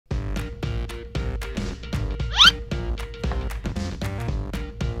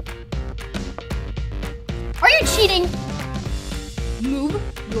cheating! Move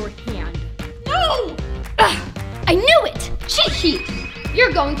your hand. No! I knew it! Cheat sheet!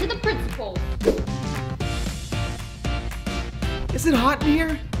 You're going to the principal. Is it hot in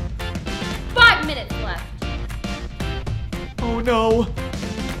here? 5 minutes left. Oh no.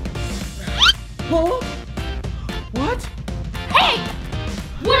 Huh? What? Hey!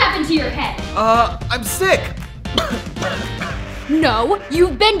 What happened to your head? I'm sick. No,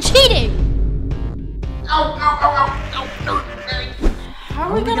 you've been cheating! Ow, ow, ow, ow, ow. How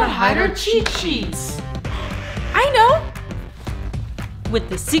are we gonna hide our cheat sheets? I know! With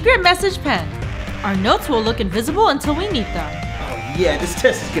the secret message pen. Our notes will look invisible until we need them. Oh yeah, this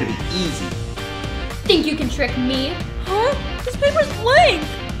test is gonna be easy. Think you can trick me? Huh? This paper's blank!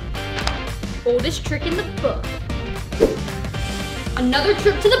 Oldest trick in the book. Another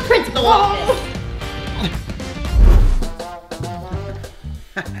trip to the principal's office.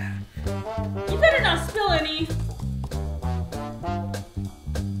 You better not spill any.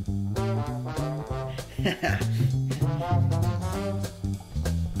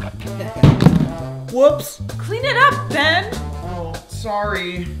 Whoops. Clean it up, Ben. Oh,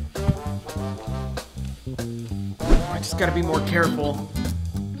 sorry. I just gotta be more careful.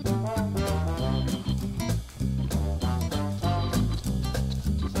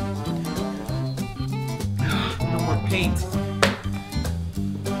 No more paint.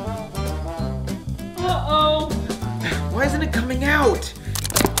 Uh-oh. Why isn't it coming out?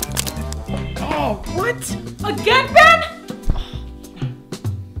 Oh, what? Again, Ben?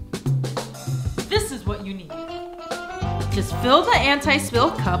 This is what you need. Just fill the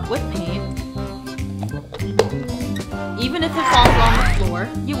anti-spill cup with paint. Even if it falls on the floor,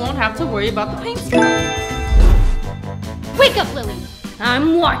 you won't have to worry about the paint spill. Wake up, Lily.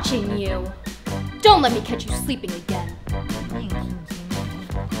 I'm watching you. Don't let me catch you sleeping again.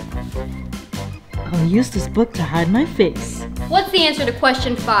 I'll use this book to hide my face. What's the answer to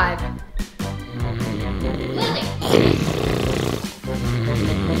question 5? Lily!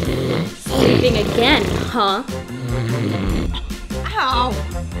 Sleeping again, huh? Ow!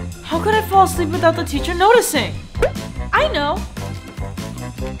 How could I fall asleep without the teacher noticing? I know!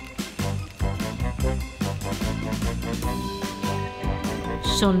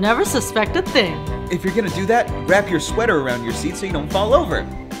 She'll never suspect a thing. If you're gonna do that, wrap your sweater around your seat so you don't fall over.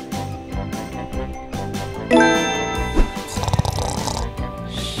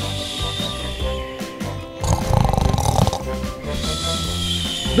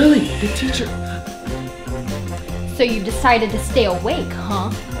 Lily, the teacher. So you've decided to stay awake,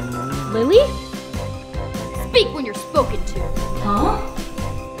 huh? Lily? Speak when you're spoken to. Huh?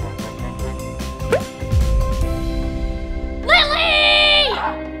 Lily!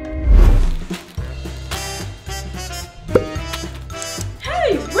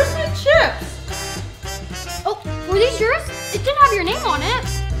 Hey, where's my chips? Oh, were these yours? It didn't have your name on it.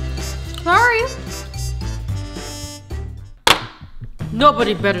 Sorry.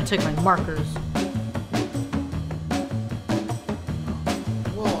 Nobody better take my markers.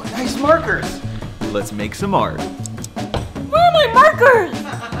 Whoa, nice markers. Let's make some art. Where are my markers?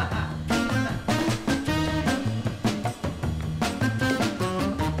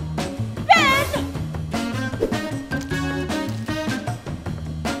 Ben!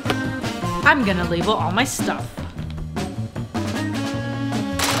 I'm gonna label all my stuff.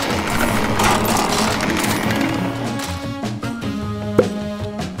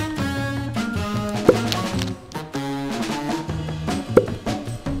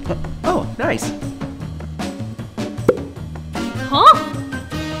 Oh, nice. Huh?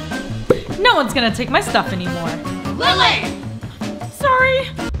 No one's gonna take my stuff anymore. Lily! Sorry.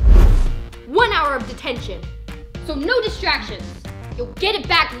 1 hour of detention. So no distractions. You'll get it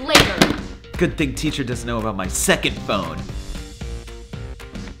back later. Good thing teacher doesn't know about my second phone.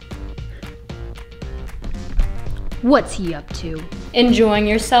 What's he up to? Enjoying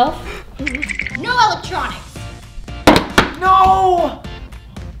yourself? No electronics! No!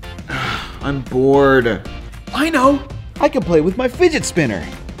 I'm bored. I know. I can play with my fidget spinner.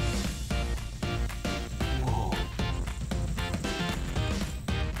 Whoa.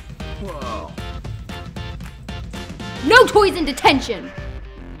 Whoa. No toys in detention!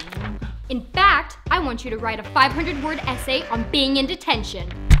 In fact, I want you to write a 500-word essay on being in detention.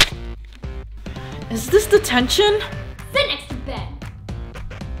 Is this detention? Sit next to Ben.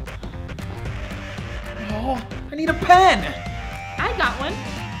 Oh, I need a pen. I got one.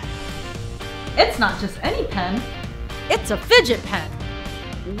 It's not just any pen. It's a fidget pen.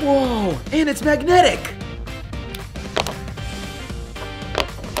 Whoa, and it's magnetic.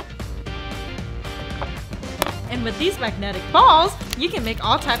 And with these magnetic balls, you can make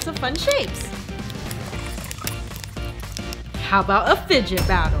all types of fun shapes. How about a fidget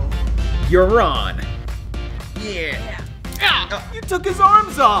battle? You're on. Yeah. You took his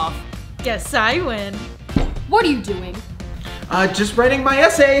arms off. Guess I win. What are you doing? Just writing my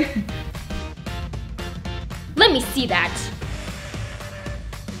essay. Let me see that.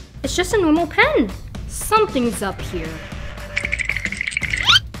 It's just a normal pen. Something's up here.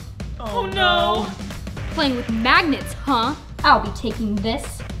 Oh no. Playing with magnets, huh? I'll be taking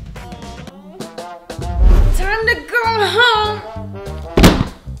this. Time to go home.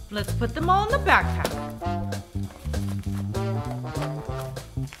 Let's put them all in the backpack.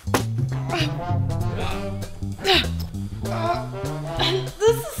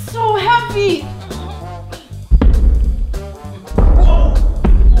 This is so heavy.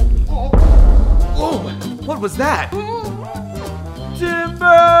 Whoa! What was that?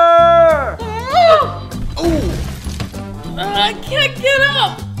 Timber! Oh! I can't get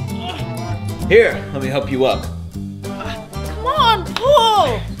up. Here, let me help you up. Come on,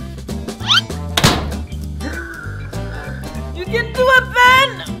 pull. You can do it, Ben.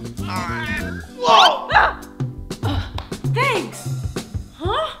 Whoa! Thanks.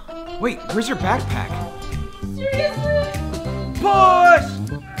 Huh? Wait, where's your backpack? Seriously? Push!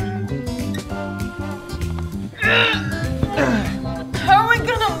 How are we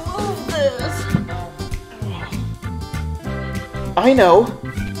gonna move this? I know.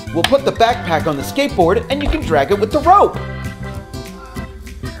 We'll put the backpack on the skateboard and you can drag it with the rope.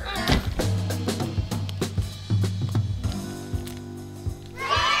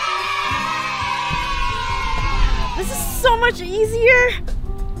 This is so much easier.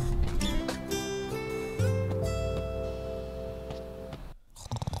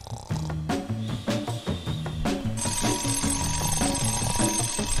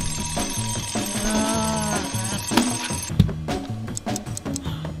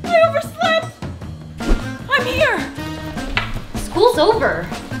 I overslept. I'm here. School's over.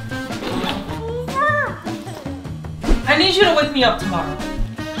 Over. I need you to wake me up tomorrow.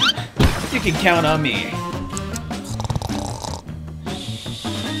 You can count on me.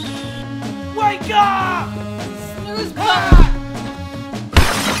 Wake up! Snooze button.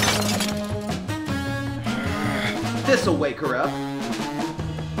 This'll wake her up.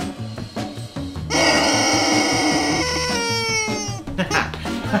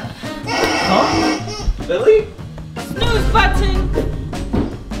 Huh? Lily? Snooze button.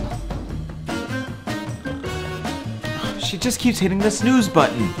 She just keeps hitting the snooze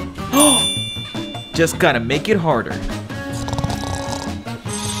button. Just gotta make it harder.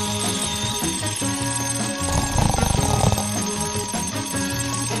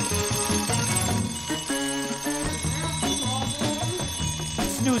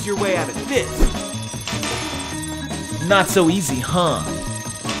 Snooze your way out of this. Not so easy, huh?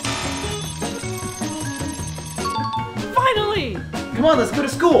 Finally. Come on, let's go to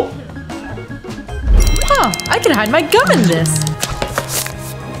school. Huh, I can hide my gum in this.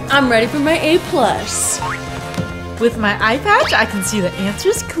 I'm ready for my A+. With my eye patch, I can see the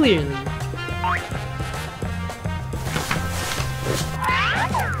answers clearly.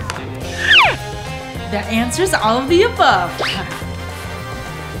 That answers all of the above.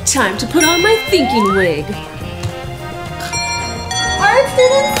 Time to put on my thinking wig. Alright,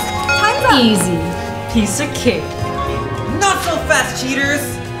 students, time's up. Easy. Piece of cake. Not so fast, cheaters!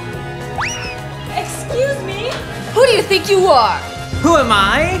 Excuse me? Who do you think you are? Who am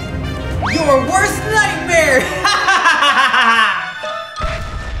I? Your worst nightmare!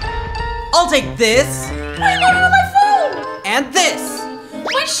 I'll take this. I got it on my phone. And this.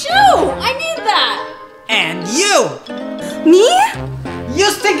 My shoe. I need that. And you! Me? You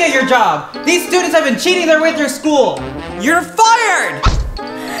stink at your job! These students have been cheating their way through school! You're fired!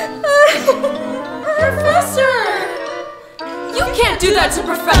 Professor! You can't do that to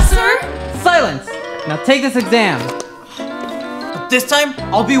Professor! Silence! Now take this exam. But this time,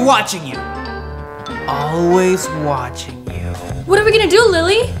 I'll be watching you. Always watching you. What are we gonna do,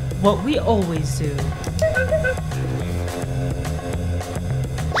 Lily? What we always do.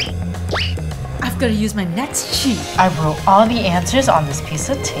 I've got to use my next cheat. I wrote all the answers on this piece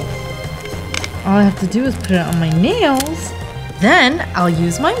of tape. All I have to do is put it on my nails. Then I'll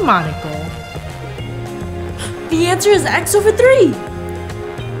use my monocle. The answer is x over 3.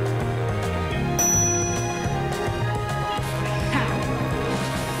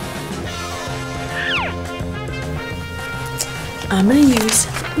 I'm gonna use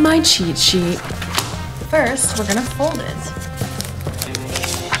my cheat sheet. First, we're gonna fold it.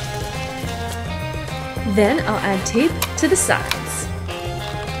 Then I'll add tape to the sides.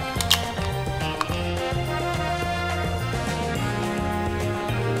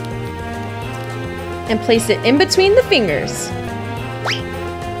 And place it in between the fingers.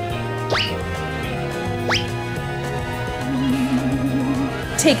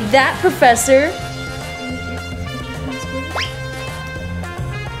 Take that, Professor.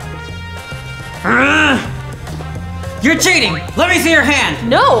 You're cheating! Let me see your hand!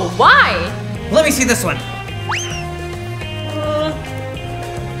 No, why? Let me see this one.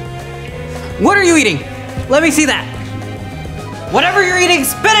 What are you eating? Let me see that. Whatever you're eating,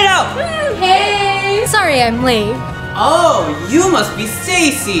 spit it out! Hey! Sorry I'm late. Oh, you must be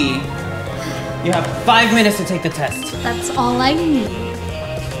Stacy. You have 5 minutes to take the test. That's all I need.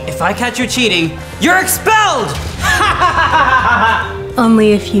 If I catch you cheating, you're expelled!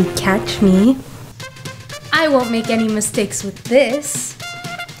 Only if you catch me. I won't make any mistakes with this.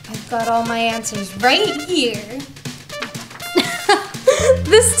 I've got all my answers right here.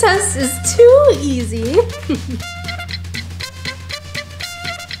 This test is too easy.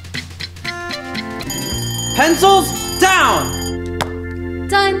 Pencils down!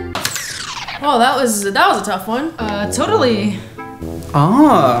 Done. Oh, that was a tough one. Totally.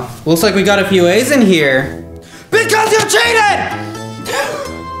 Oh, looks like we got a few A's in here. Because you cheated!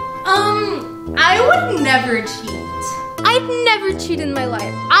 I would never cheat. I've never cheated in my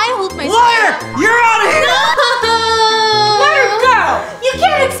life. I hold myself. Liar! You're out of here! No! Let her go! You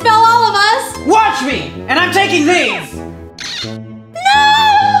can't expel all of us! Watch me! And I'm taking these! No!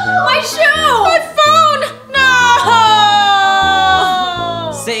 My shoe! My phone!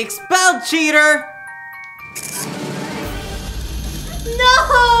 No! Say expelled, cheater! No!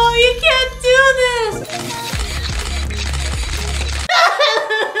 You can't do this!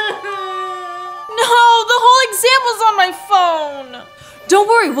 No, the whole exam was on my phone. Don't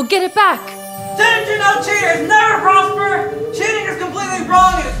worry, we'll get it back. Didn't you know cheaters never prosper? Cheating is completely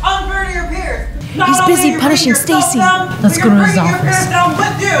wrong and it's unfair to your peers. He's busy punishing Stacy. Let's go to his office. Down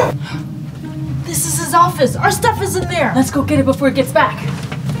with you. This is his office. Our stuff is in there. Let's go get it before it gets back.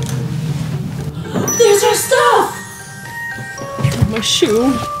 There's our stuff. My shoe.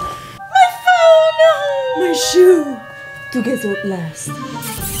 My phone. My shoe. Together at last.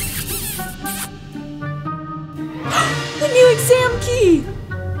 The new exam key.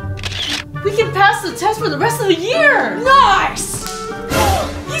 We can pass the test for the rest of the year. Nice!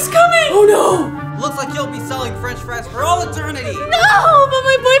 He's coming. Oh no! Looks like you'll be selling French fries for all eternity. No! But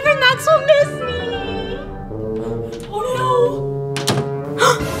my boyfriend Max will miss me! Oh no!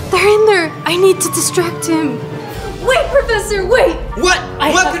 They're in there! I need to distract him! Wait, Professor, wait! What?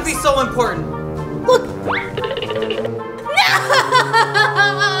 What could be so important? Look! No!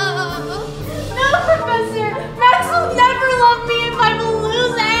 No, Professor! Max will never love me if I'm a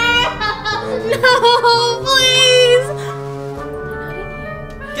loser! No, please!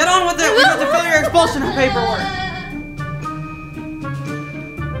 Get on with it. We have to fill your expulsion paperwork.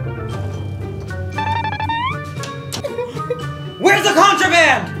 Where's the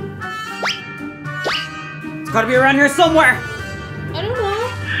contraband? It's gotta be around here somewhere. I don't know.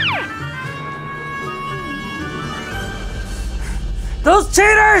 Those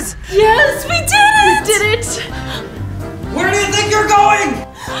cheaters! Yes, we did it. We did it. Where do you think you're going?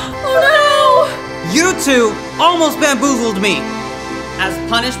 Oh no! You two almost bamboozled me. As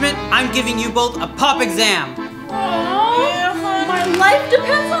punishment, I'm giving you both a pop exam. My life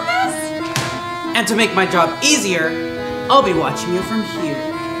depends on this. And to make my job easier, I'll be watching you from here.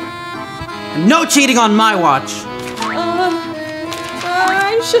 And no cheating on my watch.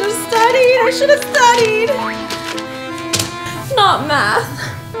 I should have studied. I should have studied. Not math.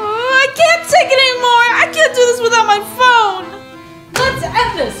 I can't take it anymore. I can't do this without my phone. Let's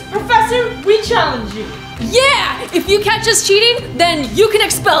end this. Professor, we challenge you. Yeah! If you catch us cheating, then you can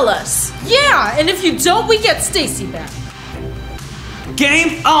expel us. Yeah, and if you don't, we get Stacy back.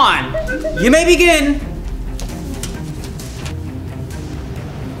 Game on! You may begin.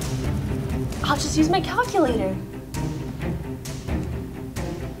 I'll just use my calculator.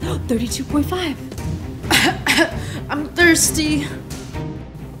 32.5. I'm thirsty.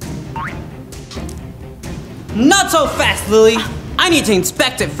 Not so fast, Lily. I need to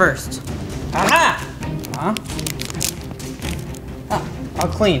inspect it first. Aha! Huh? Ah, I'll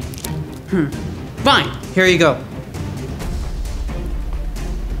clean. Fine, here you go.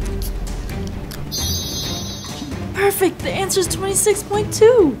 Perfect, the answer's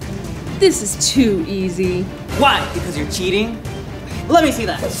 26.2. This is too easy. Why? Because you're cheating? Let me see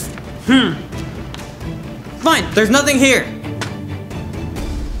that. Fine, there's nothing here.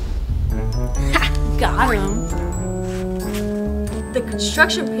 Got him. The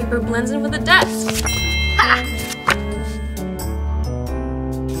construction paper blends in with the desk. Ha!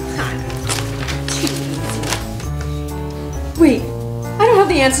 Wait, I don't have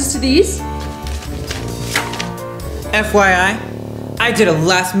the answers to these. FYI, I did a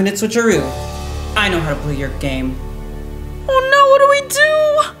last-minute switcheroo. I know how to play your game. Oh no, what do we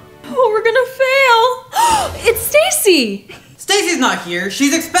do? Stacy! Stacy's not here.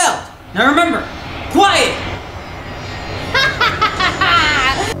 She's expelled. Now remember, quiet!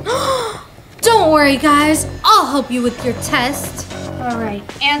 Don't worry, guys. I'll help you with your test. All right,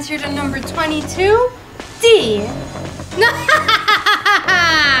 answer to number 22, D.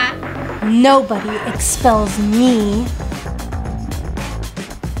 Nobody expels me.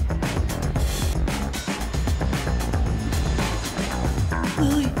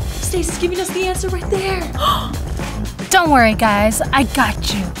 Lily, Stacy's giving us the answer right there. Don't worry, guys. I got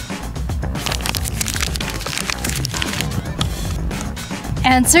you.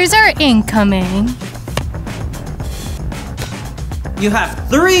 Answers are incoming. You have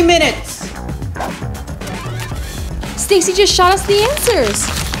 3 minutes. Stacy just shot us the answers.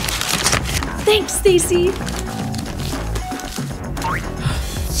 Thanks, Stacy.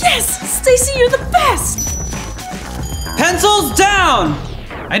 Yes, Stacy, you're the best. Pencils down!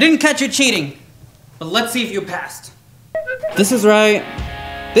 I didn't catch you cheating, but let's see if you passed. This is right.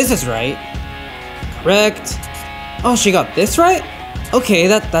 This is right. Correct. Oh, she got this right? Okay,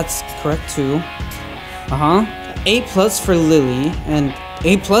 that's correct too. A+ for Lily and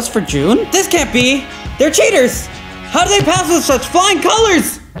A+ for June? This can't be! They're cheaters! How do they pass with such flying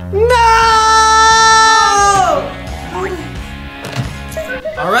colors? No!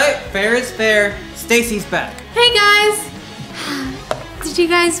 Alright, fair is fair. Stacy's back. Hey, guys. Did you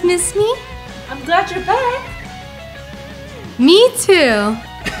guys miss me? I'm glad you're back. Me too.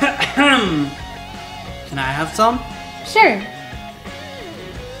 Can I have some? Sure.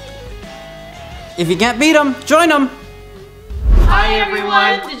 If you can't beat them, join them. Hi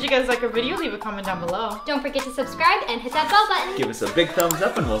everyone. Did you guys like our video? Leave a comment down below. Don't forget to subscribe and hit that bell button. Give us a big thumbs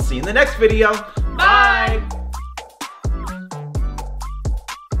up and we'll see you in the next video. Bye.